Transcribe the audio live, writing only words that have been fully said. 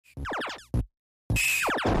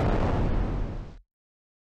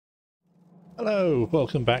Hello,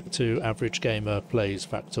 welcome back to Average Gamer Plays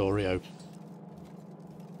Factorio.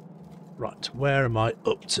 Right, where am I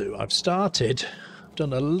up to? I've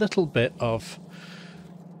done a little bit of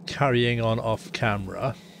carrying on off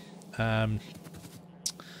camera. I'm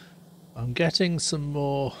getting some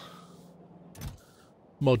more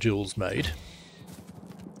modules made.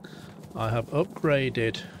 I have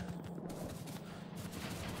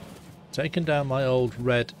taken down my old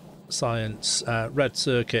red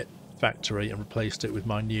circuit factory and replaced it with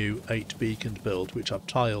my new 8 beacon build, which I've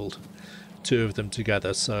tiled 2 of them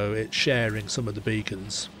together, so it's sharing some of the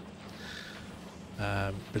beacons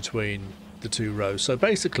between the 2 rows. So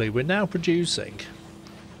basically we're now producing,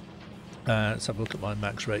 let's have a look at my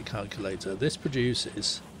max rate calculator. This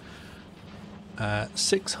produces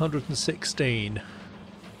 616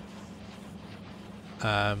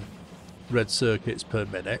 red circuits per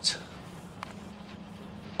minute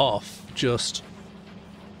off just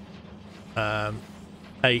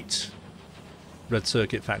 8 red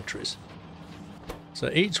circuit factories. So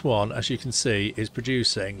each one, as you can see, is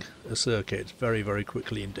producing a circuit very, very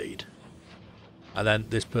quickly indeed. And then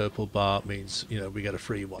this purple bar means, you know, we get a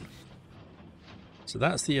free one. So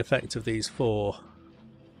that's the effect of these 4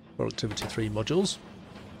 Productivity 3 modules.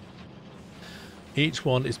 Each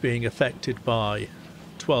one is being affected by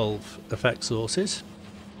 12 effect sources.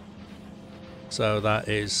 So that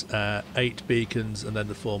is 8 beacons and then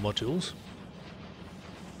the 4 modules.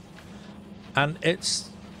 And it's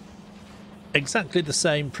exactly the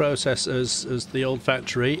same process as the old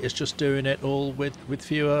factory. It's just doing it all with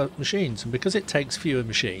fewer machines. And because it takes fewer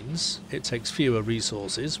machines, it takes fewer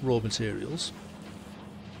resources, raw materials.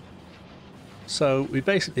 So we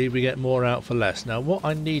get more out for less. Now what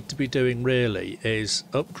I need to be doing really is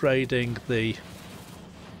upgrading the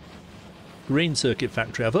green circuit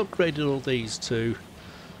factory. I've upgraded all these to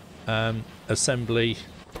assembly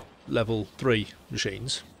level 3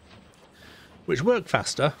 machines, which work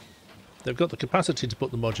faster. They've got the capacity to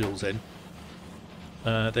put the modules in.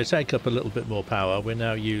 They take up a little bit more power. We're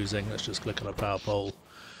now using, let's just click on a power pole.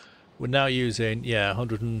 We're now using, yeah,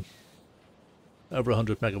 over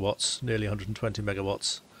 100 megawatts, nearly 120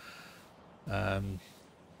 megawatts. We're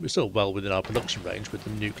still well within our production range with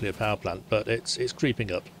the nuclear power plant, but it's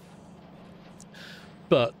creeping up.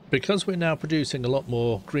 But because we're now producing a lot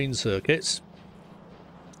more green circuits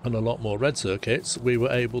and a lot more red circuits, we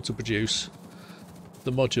were able to produce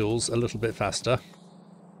the modules a little bit faster.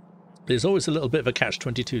 There's always a little bit of a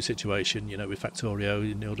catch-22 situation, you know, with Factorio.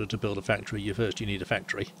 In order to build a factory, you need a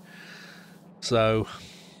factory. So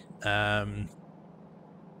we're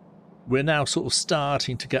now sort of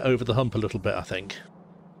starting to get over the hump a little bit, I think,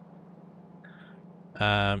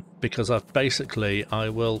 because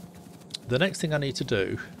the next thing I need to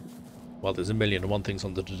do, well, there's 1,000,001 things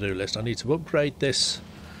on the to-do list. I need to upgrade this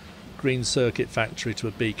green circuit factory to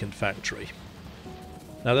a beacon factory.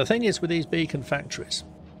 Now the thing is with these beacon factories,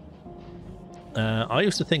 I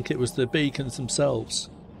used to think it was the beacons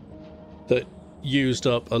themselves that used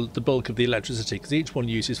up the bulk of the electricity, because each one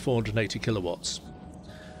uses 480 kilowatts.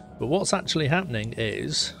 But what's actually happening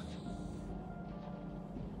is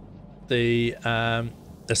the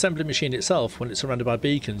assembly machine itself, when it's surrounded by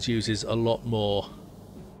beacons, uses a lot more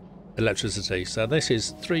electricity. So this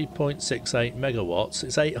is 3.68 megawatts.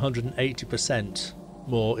 It's 880%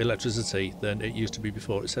 more electricity than it used to be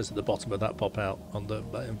before. It says at the bottom of that pop out on the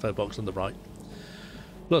info box on the right.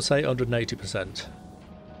 Plus 880%,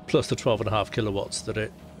 plus the 12.5 kilowatts that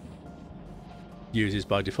it uses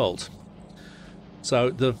by default. So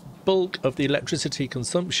the bulk of the electricity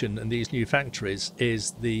consumption in these new factories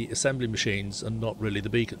is the assembly machines and not really the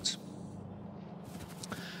beacons.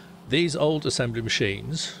 These old assembly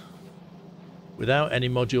machines, without any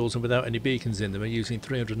modules and without any beacons in them, are using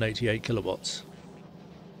 388 kilowatts.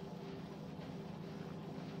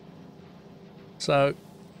 So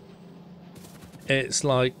it's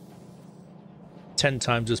like 10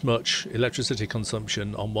 times as much electricity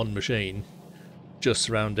consumption on one machine, just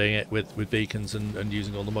surrounding it with beacons and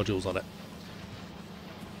using all the modules on it.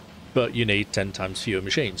 But you need 10 times fewer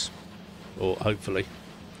machines, or hopefully.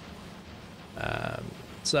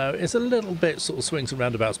 So it's a little bit sort of swings and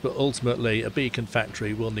roundabouts, but ultimately a beacon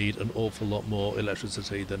factory will need an awful lot more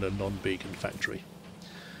electricity than a non-beacon factory.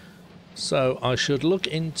 So I should look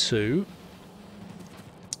into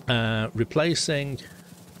replacing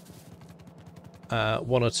 1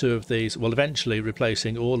 or 2 of these, well, eventually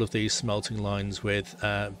replacing all of these smelting lines with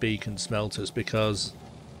beacon smelters, because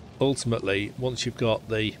ultimately once you've got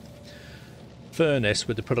the furnace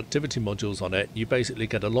with the productivity modules on it, you basically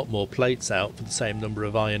get a lot more plates out for the same number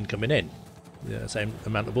of iron coming in, the same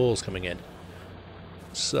amount of ores coming in.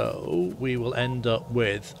 So we will end up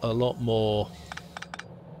with a lot more.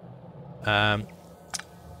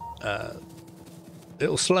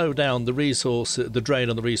 It'll slow down the drain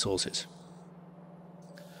on the resources,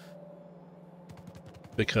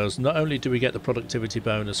 because not only do we get the productivity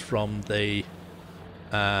bonus from the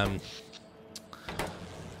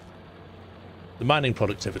mining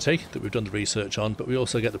productivity that we've done the research on, but we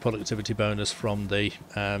also get the productivity bonus from the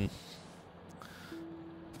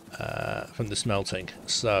smelting.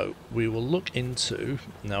 So we will look into,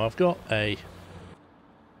 now I've got a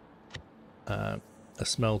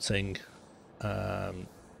smelting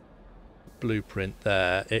blueprint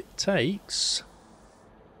there. It takes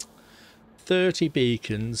 30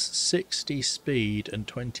 beacons, 60 speed and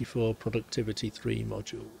 24 productivity 3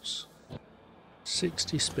 modules.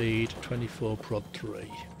 60 speed, 24 prod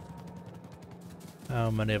 3. How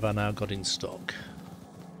many have I now got in stock?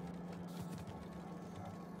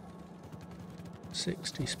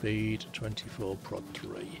 60 speed, 24 prod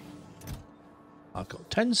 3. I've got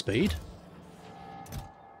 10 speed,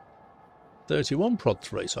 31 prod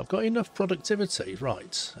 3, so I've got enough productivity.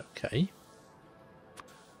 Right, okay.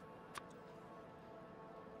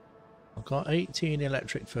 I've got 18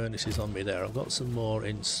 electric furnaces on me there. I've got some more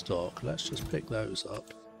in stock. Let's just pick those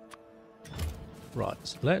up.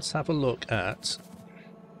 Right, let's have a look at...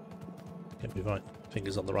 Get my right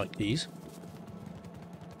fingers on the right keys.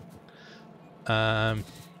 Right.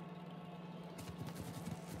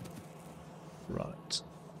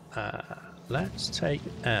 Let's take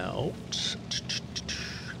out...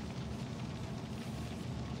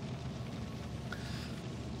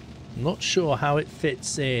 I'm not sure how it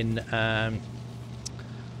fits in. I'll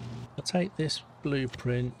take this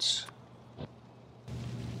blueprint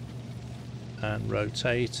and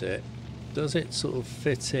rotate it. Does it sort of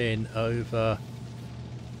fit in over?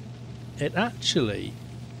 It actually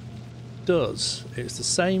does. It's the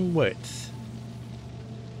same width,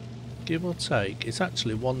 give or take. It's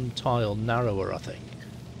actually one tile narrower, I think.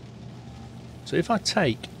 So if I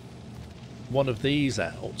take one of these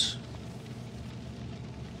out,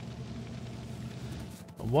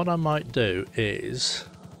 what I might do is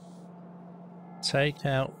take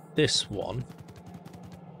out this one,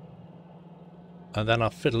 and then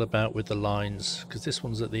I'll fiddle about with the lines, because this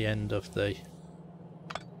one's at the end of the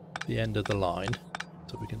line,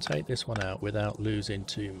 so we can take this one out without losing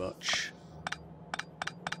too much.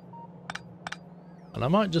 And I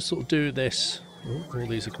might just sort of do this. All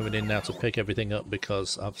these are coming in now to pick everything up,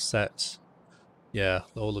 because I've set, yeah,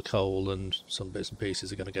 all the coal and some bits and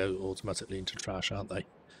pieces are going to go automatically into trash, aren't they?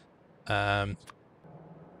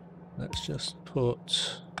 Let's just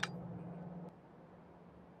put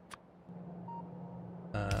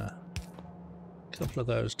a couple of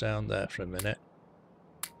those down there for a minute.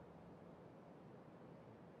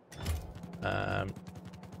 Let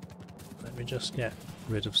me just get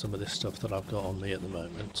rid of some of this stuff that I've got on me at the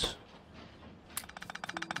moment.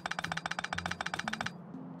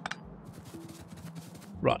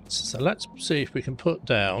 Right, so let's see if we can put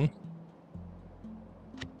down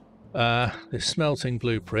this smelting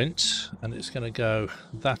blueprint, and it's going to go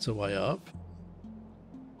that way up.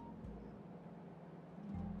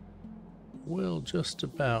 Will just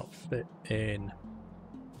about fit in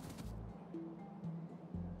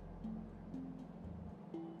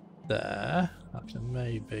there. I can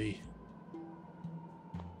maybe,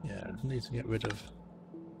 yeah, I need to get rid of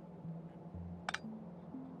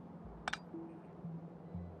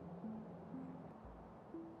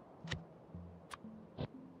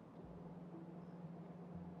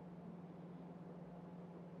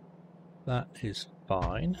that. Is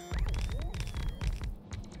fine.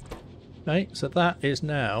 Okay, so that is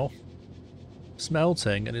now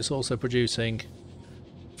smelting, and it's also producing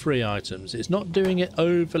free items. It's not doing it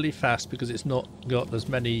overly fast because it's not got as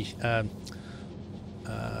many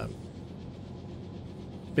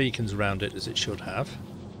beacons around it as it should have,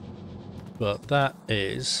 but that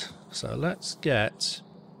is, so let's get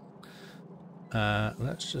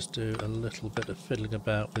let's just do a little bit of fiddling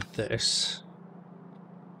about with this.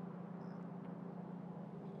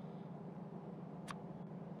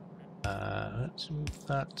 Let's move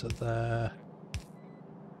that to there.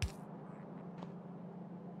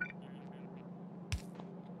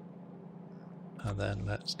 And then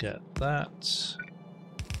let's get that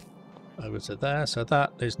over to there. So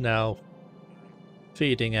that is now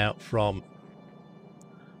feeding out from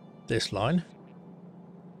this line.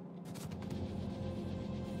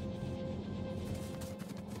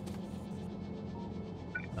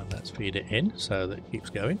 And let's feed it in so that it keeps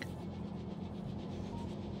going.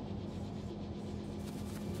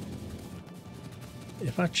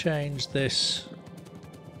 If I change this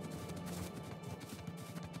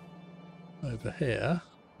over here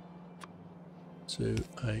to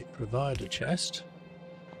a provider chest,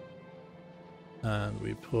 and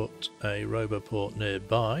we put a roboport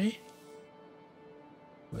nearby.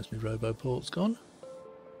 Where's my roboport's gone?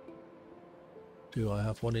 Do I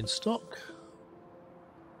have one in stock?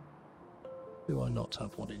 Do I not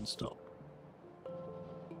have one in stock?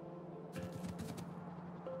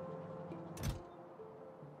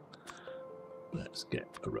 Let's get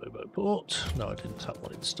a roboport. No, I didn't have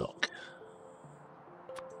one in stock.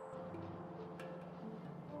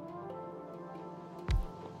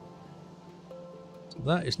 So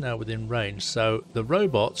that is now within range. So the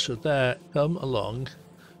robots should there come along,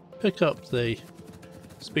 pick up the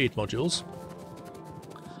speed modules,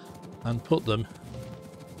 and put them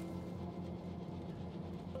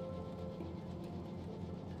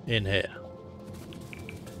in here.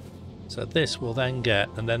 So this will then get,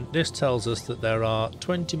 and then this tells us that there are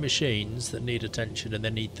 20 machines that need attention, and they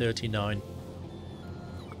need 39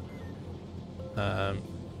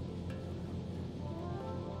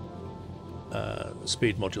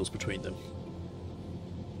 speed modules between them.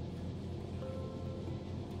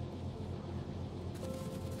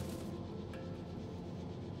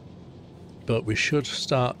 But we should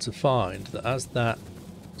start to find that as that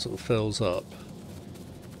sort of fills up,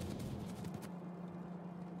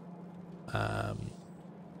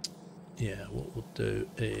 yeah, what we'll do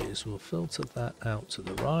is we'll filter that out to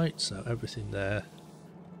the right, so everything there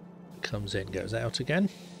comes in goes out again.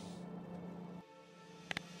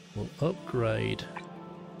 We'll upgrade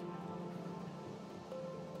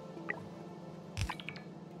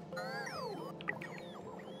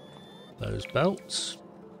those belts.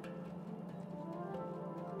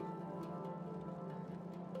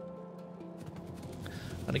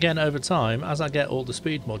 And again, over time, as I get all the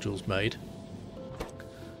speed modules made,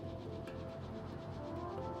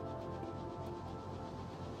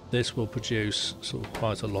 this will produce sort of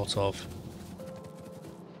quite a lot of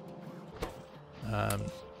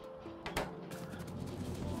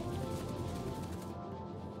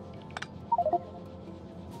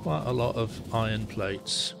iron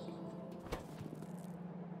plates.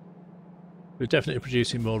 We're definitely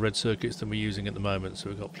producing more red circuits than we're using at the moment, so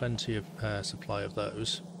we've got plenty of supply of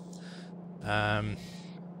those. In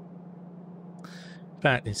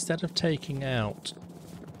fact, instead of taking out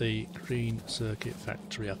the green circuit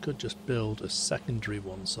factory, I could just build a secondary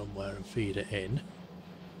one somewhere and feed it in.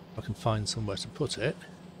 I can find somewhere to put it.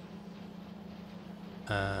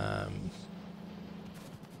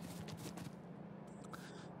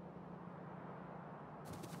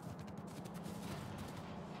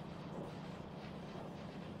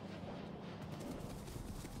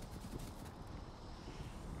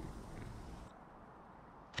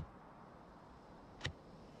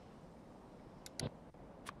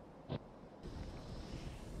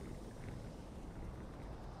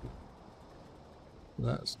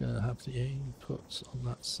 That's going to have the inputs on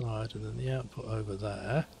that side and then the output over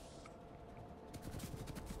there.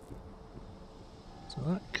 So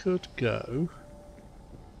that could go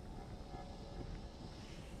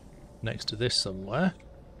next to this somewhere.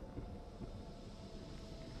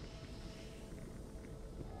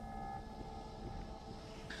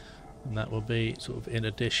 And that will be sort of in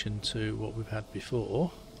addition to what we've had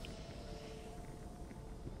before.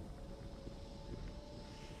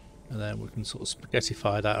 And then we can sort of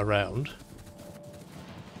spaghettify that around,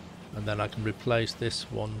 and then I can replace this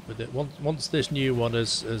one with it. Once this new one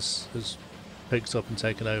has picked up and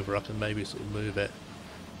taken over, I can maybe sort of move it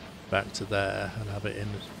back to there and have it in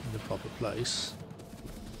the proper place.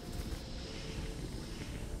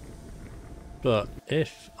 But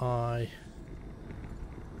if I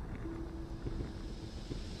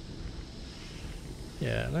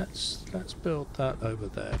let's build that over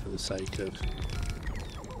there for the sake of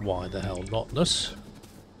why the hell notness.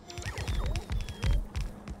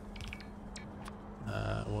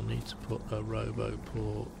 We'll need to put a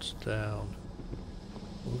roboport down.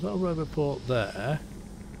 We've got a roboport there,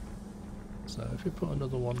 so if we put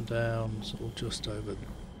another one down sort of just over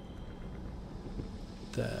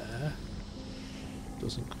there,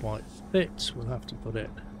 doesn't quite fit, we'll have to put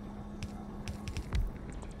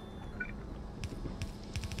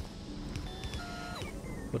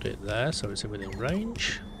it there so it's within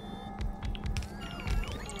range.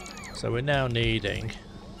 So we're now needing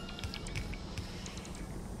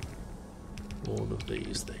all of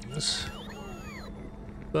these things,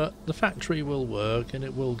 but the factory will work and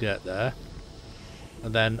it will get there,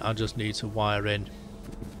 and then I just need to wire in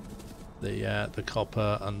the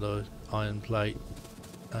copper and the iron plate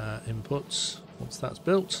inputs once that's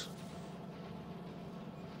built.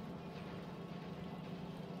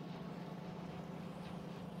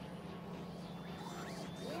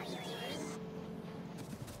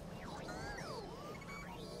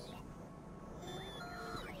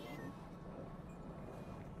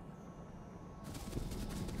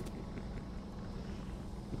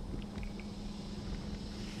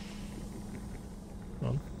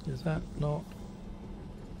 Is that not?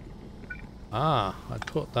 Ah, I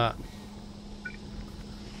put that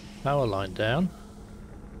power line down.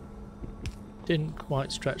 Didn't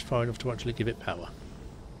quite stretch far enough to actually give it power.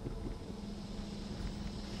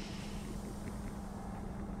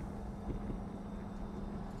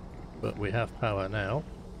 But we have power now.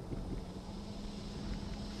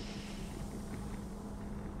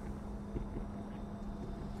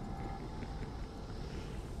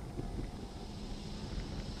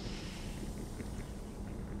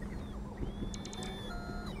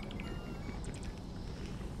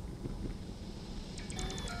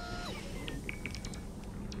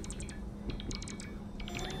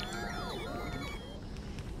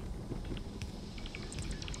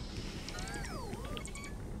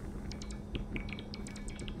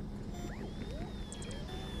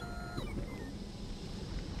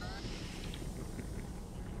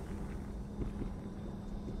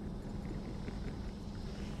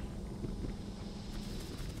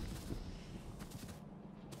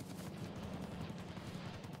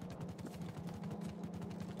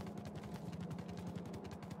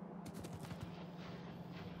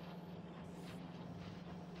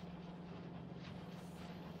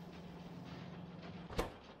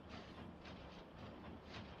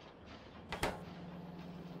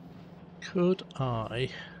 Could I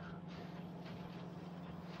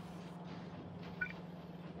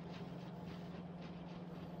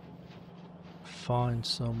find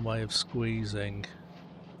some way of squeezing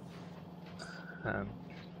I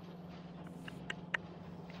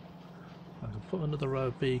can put another row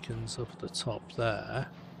of beacons up at the top there.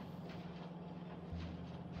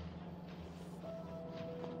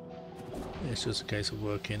 It's just a case of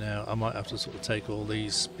working out. I might have to sort of take all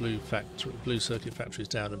these blue circuit factories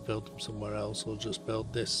down and build them somewhere else, or just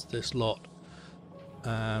build this lot.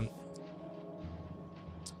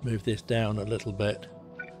 Move this down a little bit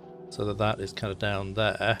so that that is kind of down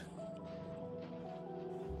there.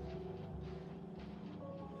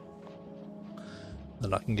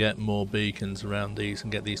 Then I can get more beacons around these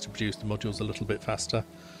and get these to produce the modules a little bit faster.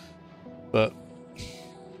 But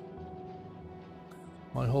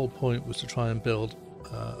my whole point was to try and build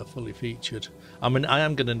a fully featured. I mean, I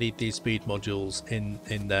am going to need these speed modules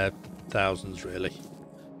in their thousands really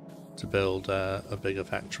to build a bigger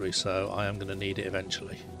factory, so I am going to need it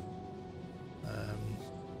eventually.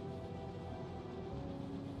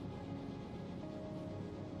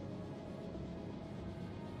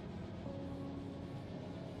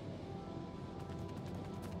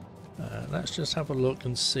 Let's just have a look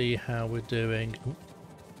and see how we're doing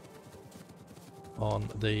on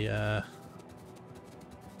the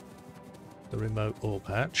remote ore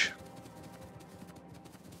patch.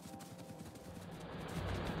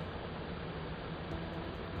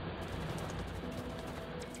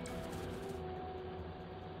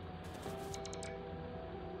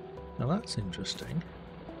 Now that's interesting.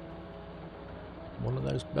 One of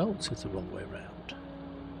those belts is the wrong way around.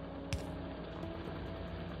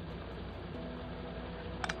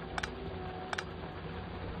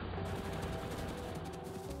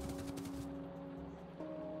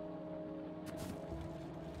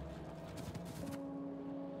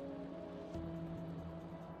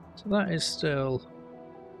 So that is still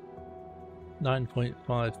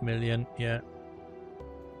 9.5 million, yeah.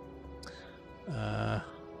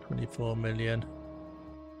 24 million.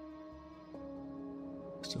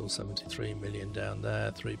 Still 73 million down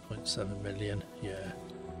there, 3.7 million, yeah.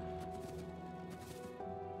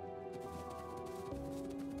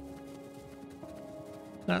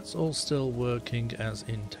 That's all still working as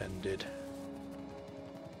intended.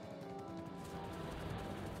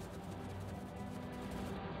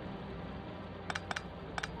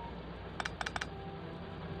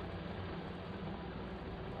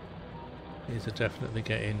 These are definitely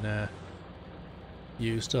getting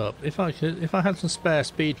used up. If I had some spare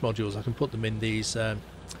speed modules, I can put them in these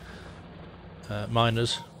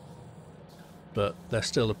miners, but they're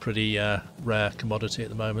still a pretty rare commodity at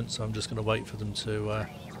the moment, so I'm just going to wait for them to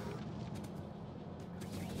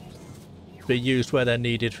be used where they're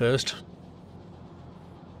needed first.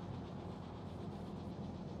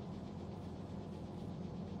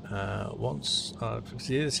 Once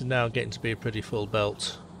see, this is now getting to be a pretty full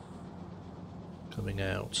belt coming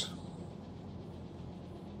out.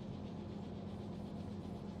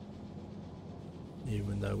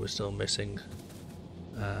 Even though we're still missing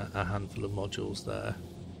a handful of modules there.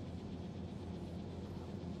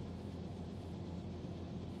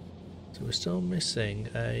 So we're still missing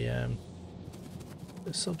a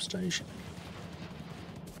substation.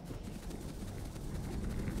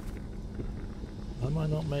 Am I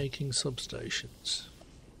not making substations?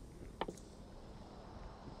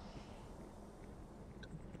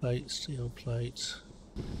 plates, steel plates.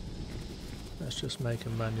 Let's just make a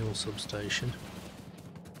manual substation.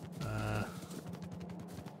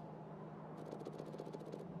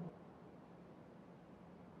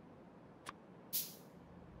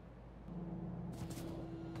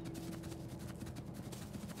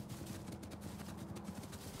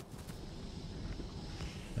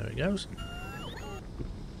 There it goes.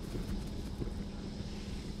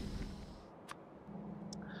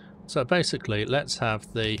 So basically, let's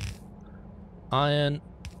have the iron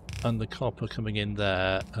and the copper coming in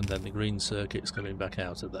there, and then the green circuits coming back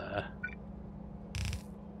out of there.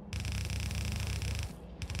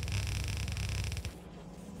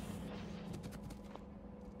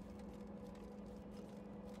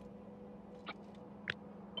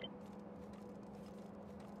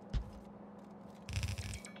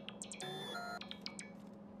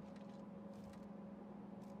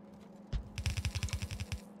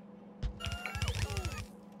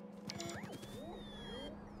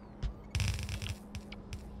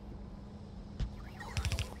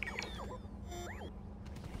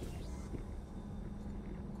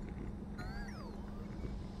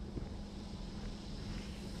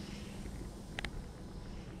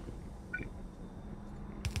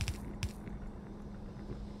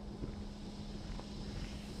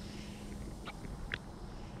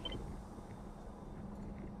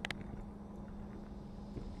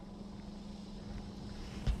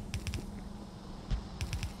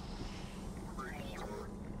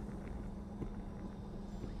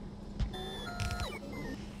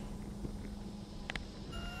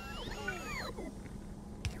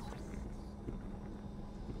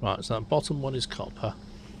 Right, so that bottom one is copper.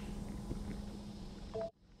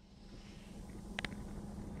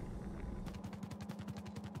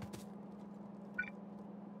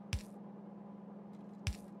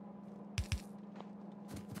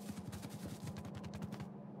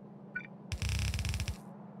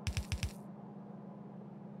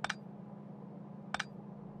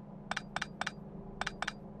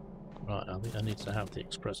 Right, I think I need to have the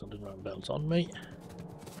express underground belt on me.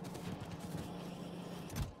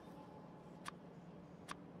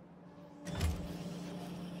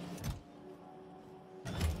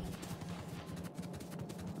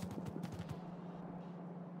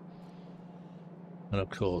 And of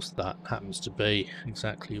course that happens to be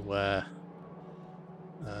exactly where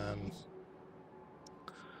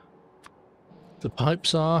the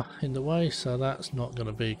pipes are in the way, so that's not going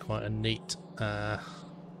to be quite a neat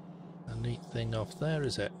thing off there,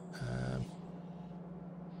 is it?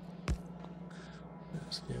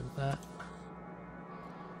 Let's do that.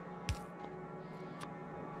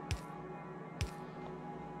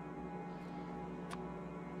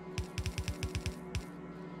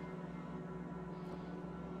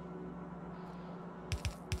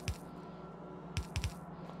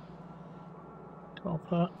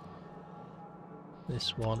 Copper.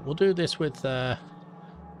 This one. We'll do this with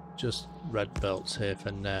just red belts here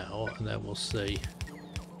for now, and then we'll see.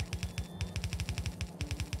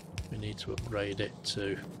 We need to upgrade it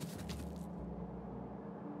to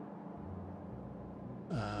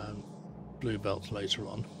blue belts later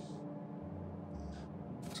on.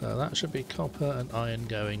 So that should be copper and iron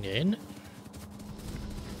going in.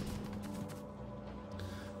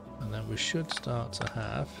 And then we should start to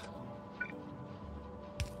have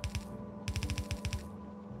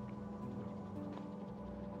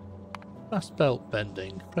fast belt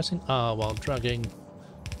bending. Pressing R while dragging.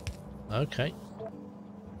 Okay.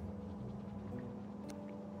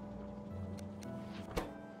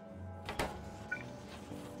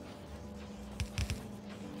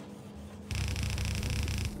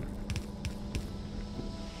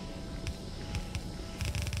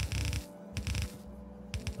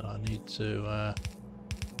 I need to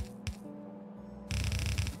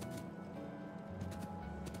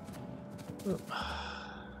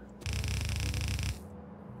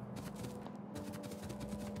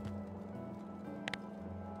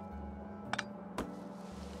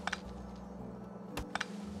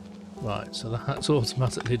Right, so that's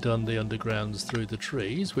automatically done the undergrounds through the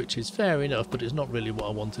trees, which is fair enough, but it's not really what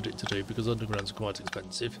I wanted it to do because undergrounds are quite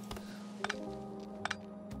expensive.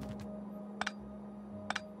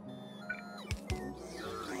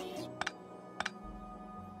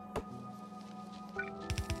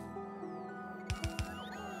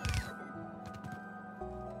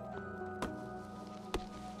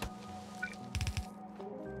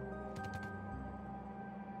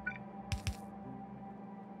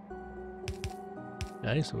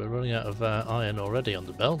 Okay, so we're running out of iron already on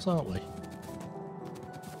the belt, aren't we?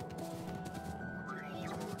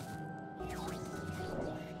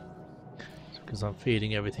 So we've because I'm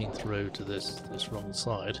feeding everything through to this wrong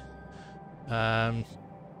side.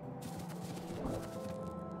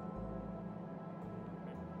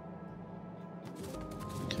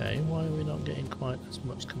 Okay, why are we not getting quite as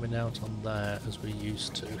much coming out on there as we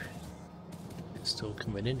used to? It's still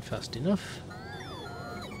coming in fast enough.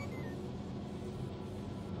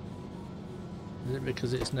 Is it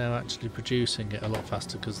because it's now actually producing it a lot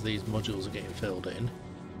faster because these modules are getting filled in?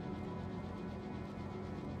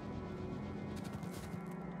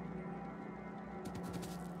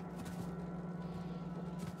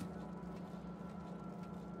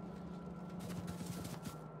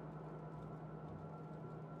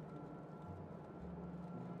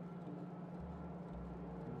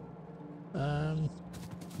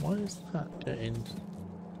 Why is that getting...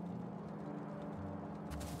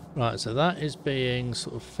 Right, so that is being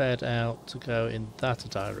sort of fed out to go in that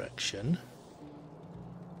direction.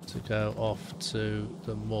 To go off to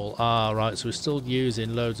the mall. Ah, right, so we're still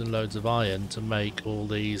using loads and loads of iron to make all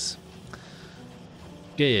these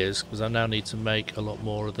gears, because I now need to make a lot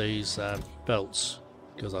more of these belts,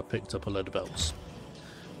 because I picked up a load of belts.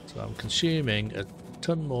 So I'm consuming a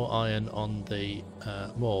ton more iron on the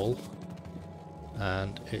mall,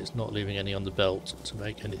 and it's not leaving any on the belt to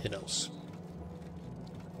make anything else.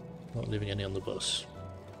 Not leaving any on the bus.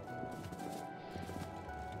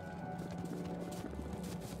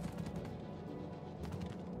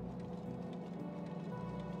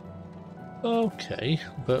 Okay,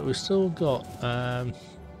 but we've still got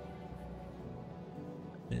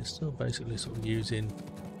it's still basically sort of using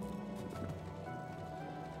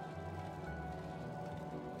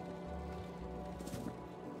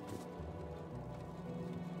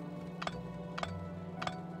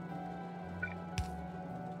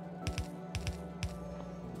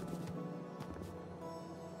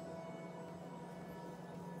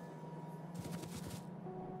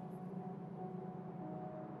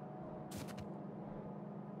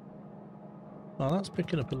oh, that's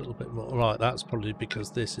picking up a little bit more. Right, that's probably because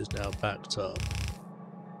this is now backed up.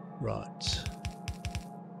 Right.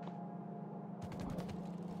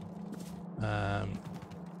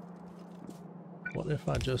 What if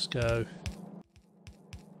I just go...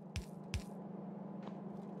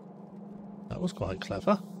 That was quite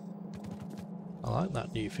clever. I like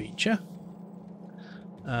that new feature.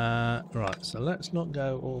 Right, so let's not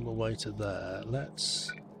go all the way to there.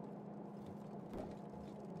 Let's...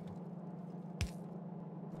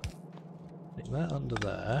 Stick that under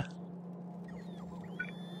there.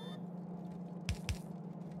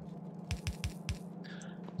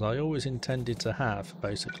 I always intended to have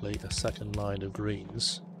basically a second line of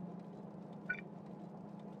greens.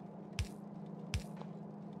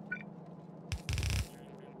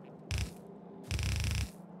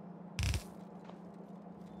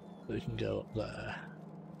 So we can go up there.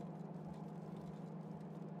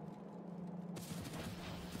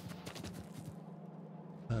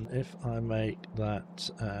 And if I make that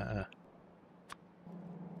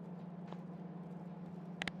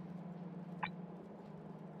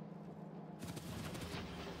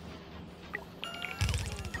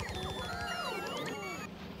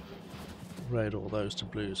raid all those to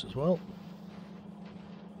blues as well.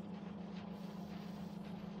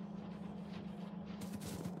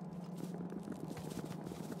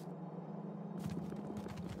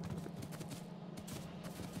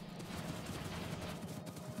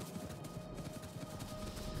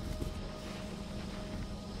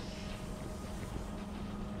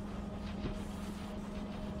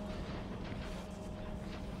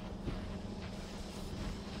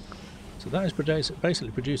 So that is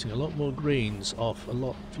basically producing a lot more greens off a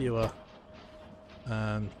lot fewer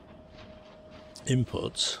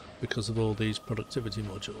inputs because of all these productivity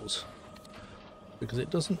modules. Because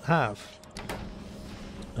it doesn't have,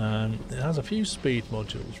 it has a few speed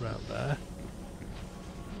modules around there,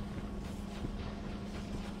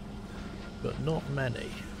 but not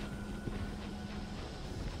many.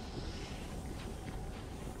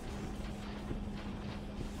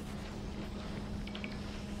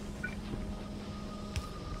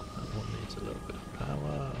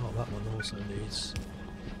 Also needs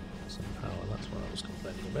some power, that's what I was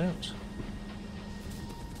complaining about.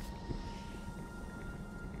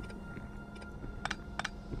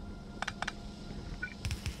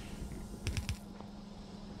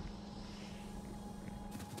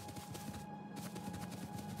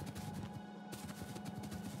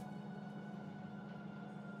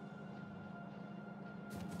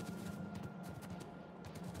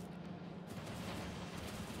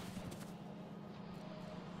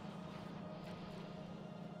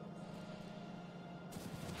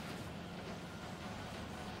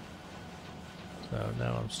 So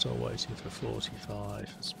now I'm still waiting for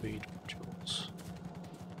 45 speed modules.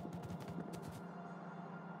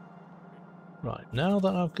 Right, now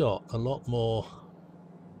that I've got a lot more...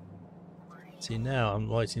 See, now I'm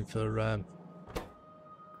waiting for... I'm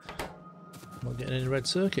not getting any red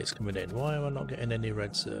circuits coming in. Why am I not getting any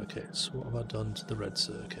red circuits? What have I done to the red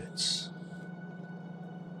circuits?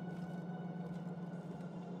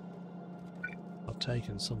 I've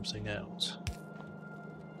taken something out.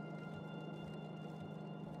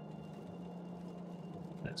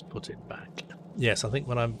 Let's put it back. Yes, I think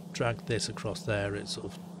when I dragged this across there, it sort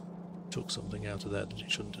of took something out of there that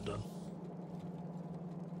it shouldn't have done.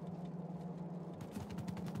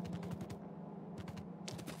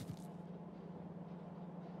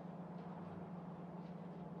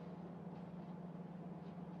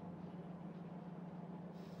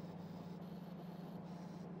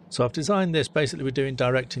 So I've designed this, basically we're doing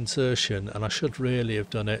direct insertion, and I should really have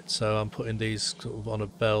done it, so I'm putting these sort of on a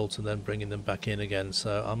belt and then bringing them back in again,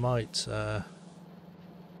 so I might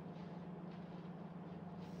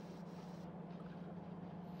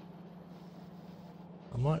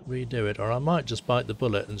redo it, or I might just bite the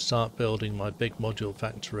bullet and start building my big module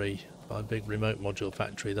factory, my big remote module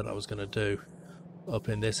factory that I was going to do up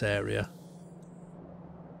in this area.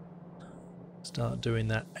 Start doing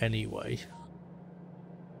that anyway,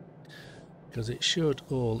 because it should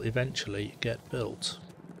all eventually get built.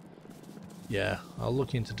 Yeah, I'll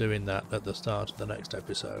look into doing that at the start of the next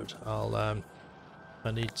episode. I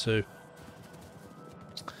need to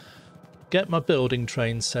get my building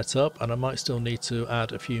trains set up, and I might still need to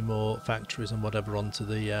add a few more factories and whatever onto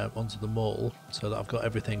the mall, so that I've got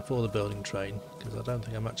everything for the building train, because I don't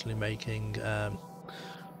think I'm actually making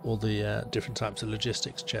all the different types of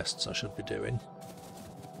logistics chests I should be doing.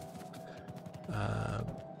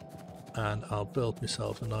 And I'll build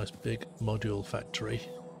myself a nice big module factory,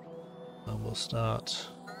 and we'll start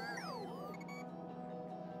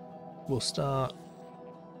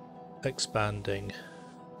expanding.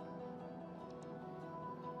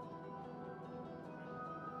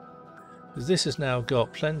 Because this has now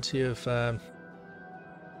got plenty of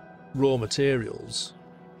raw materials.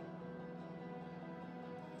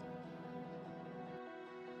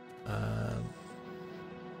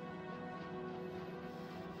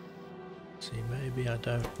 See, maybe I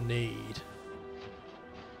don't need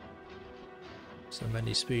so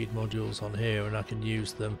many speed modules on here, and I can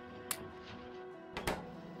use them.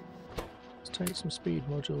 Let's take some speed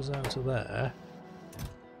modules out of there,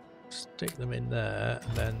 stick them in there,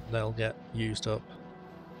 and then they'll get used up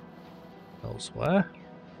elsewhere.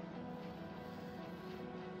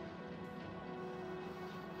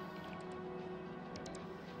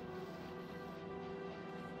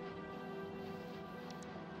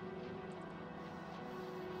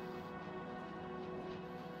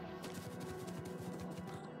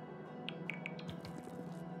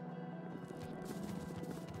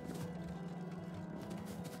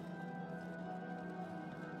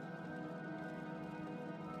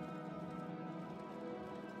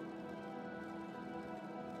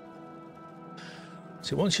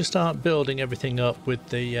 So once you start building everything up with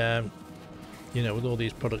the, you know, with all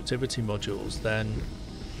these productivity modules, then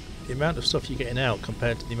the amount of stuff you're getting out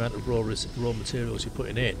compared to the amount of raw materials you're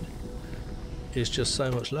putting in is just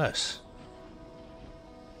so much less.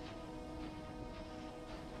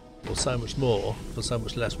 Or so much more for so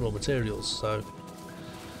much less raw materials, so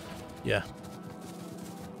yeah.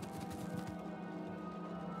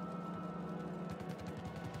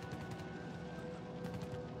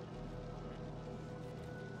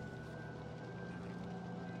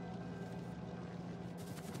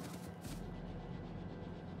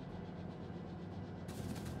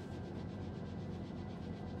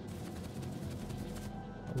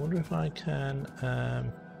 I wonder if I can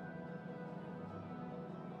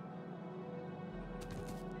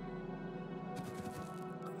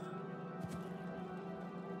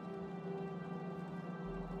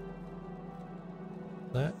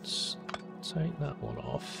let's take that one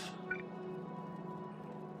off.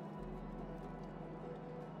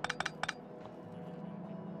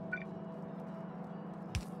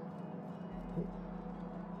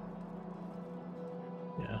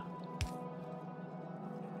 Yeah.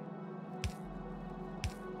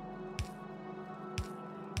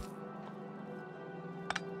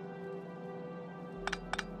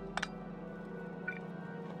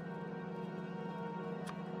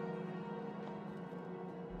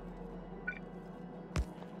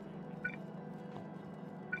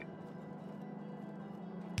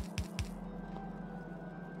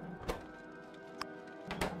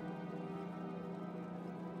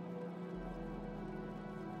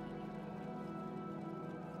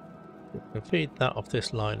 We can feed that off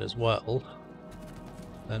this line as well,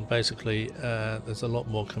 and basically there's a lot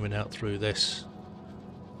more coming out through this.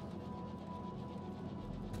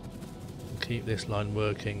 Keep this line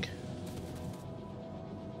working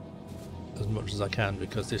as much as I can,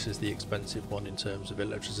 because this is the expensive one in terms of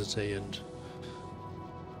electricity and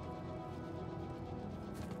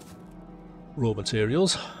raw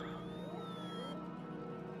materials.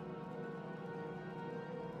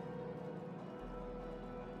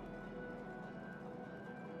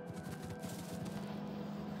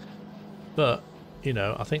 But, you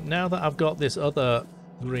know, I think now that I've got this other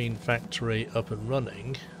green factory up and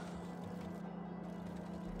running,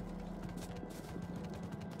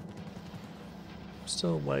 I'm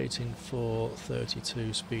still waiting for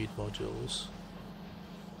 32 speed modules.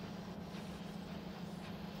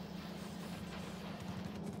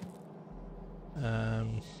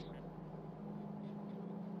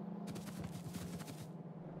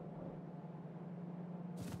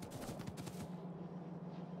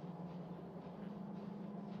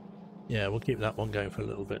 Yeah, we'll keep that one going for a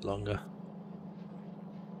little bit longer.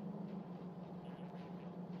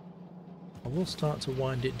 I will start to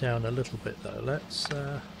wind it down a little bit though. Let's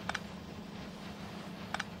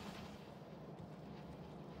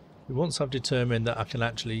once I've determined that I can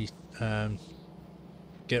actually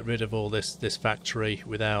get rid of all this factory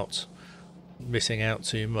without missing out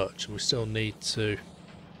too much, we still need to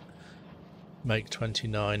make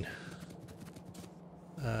 29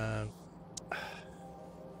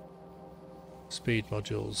 speed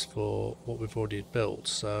modules for what we've already built.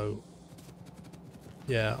 So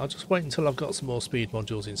yeah, I'll just wait until I've got some more speed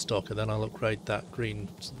modules in stock, and then I'll upgrade that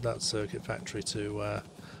circuit factory to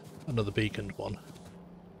another beaconed one.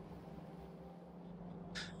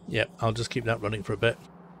 Yep, I'll just keep that running for a bit,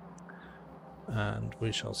 and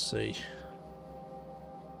we shall see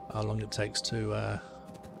how long it takes to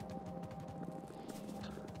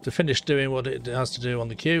finish doing what it has to do on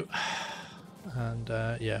the queue. And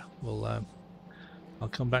yeah, we'll I'll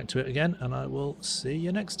come back to it again, and I will see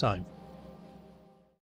you next time.